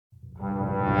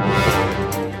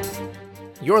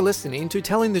You're listening to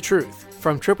Telling the Truth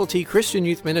from Triple T Christian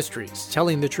Youth Ministries,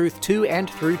 telling the truth to and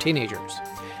through teenagers.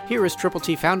 Here is Triple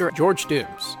T founder George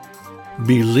Dooms.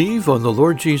 Believe on the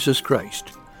Lord Jesus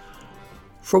Christ.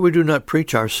 For we do not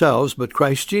preach ourselves, but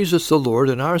Christ Jesus the Lord,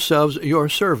 and ourselves your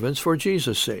servants for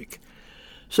Jesus' sake.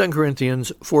 2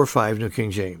 Corinthians 4:5, New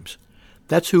King James.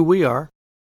 That's who we are.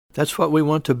 That's what we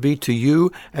want to be to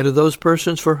you and to those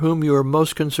persons for whom you are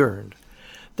most concerned.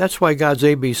 That's why God's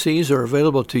ABCs are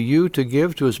available to you to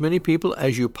give to as many people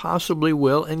as you possibly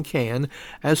will and can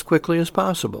as quickly as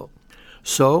possible.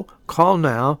 So call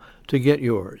now to get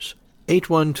yours.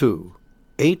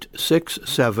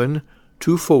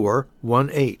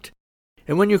 812-867-2418.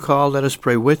 And when you call, let us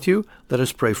pray with you, let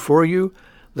us pray for you,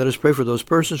 let us pray for those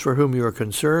persons for whom you are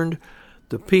concerned,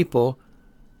 the people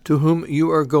to whom you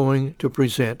are going to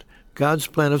present God's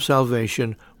plan of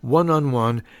salvation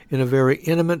one-on-one in a very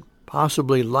intimate,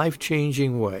 possibly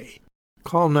life-changing way.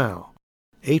 Call now,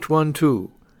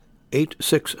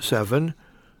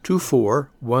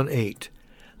 812-867-2418.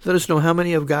 Let us know how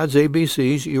many of God's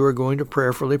ABCs you are going to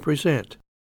prayerfully present.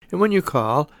 And when you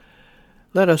call,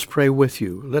 let us pray with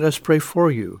you. Let us pray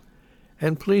for you.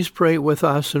 And please pray with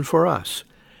us and for us.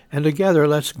 And together,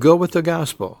 let's go with the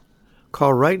gospel.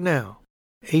 Call right now,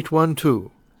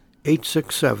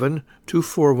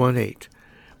 812-867-2418.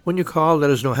 When you call,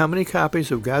 let us know how many copies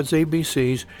of God's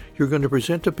ABCs you're going to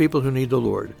present to people who need the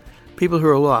Lord, people who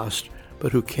are lost,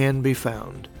 but who can be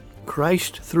found.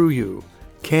 Christ, through you,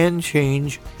 can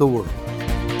change the world.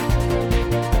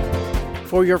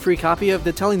 For your free copy of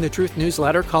the Telling the Truth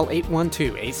newsletter, call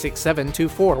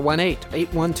 812-867-2418,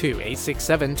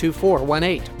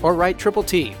 812-867-2418, or write Triple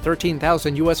T,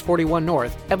 13,000 U.S. 41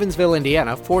 North, Evansville,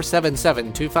 Indiana,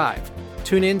 47725.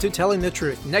 Tune in to Telling the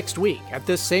Truth next week at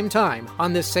this same time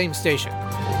on this same station.